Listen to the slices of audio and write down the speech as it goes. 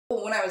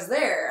When I was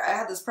there, I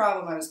had this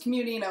problem. I was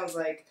commuting, I was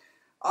like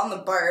on the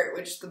BART,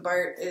 which the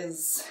BART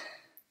is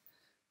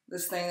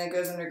this thing that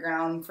goes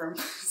underground from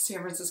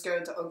San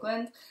Francisco to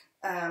Oakland.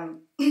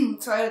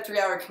 So I had a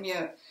 3-hour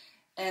commute,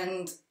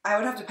 and I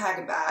would have to pack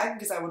a bag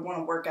because I would want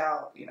to work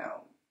out, in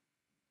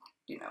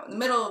the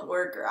middle of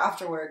work or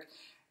after work.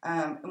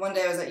 And one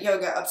day I was at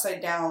yoga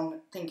upside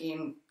down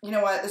thinking, you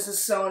know what, this is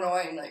so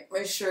annoying. Like,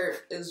 my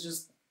shirt is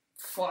just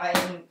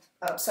flying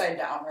upside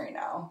down right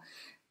now.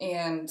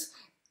 And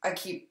I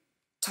keep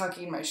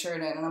tucking my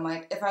shirt in, and I'm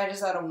like, if I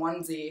just had a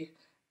onesie,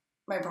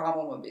 my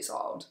problem would be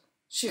solved.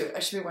 Shoot, I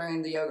should be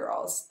wearing the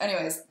yoga-alls.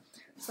 Anyways,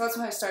 so that's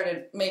when I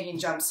started making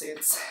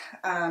jumpsuits.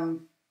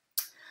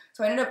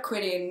 So I ended up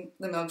quitting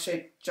the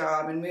milkshake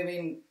job and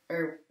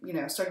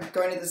started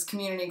going to this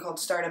community called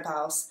Startup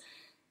House.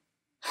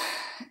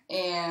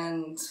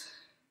 And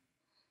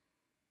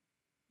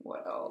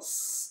what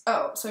else?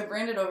 Oh, so I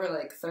branded over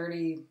like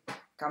 30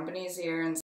 companies here, and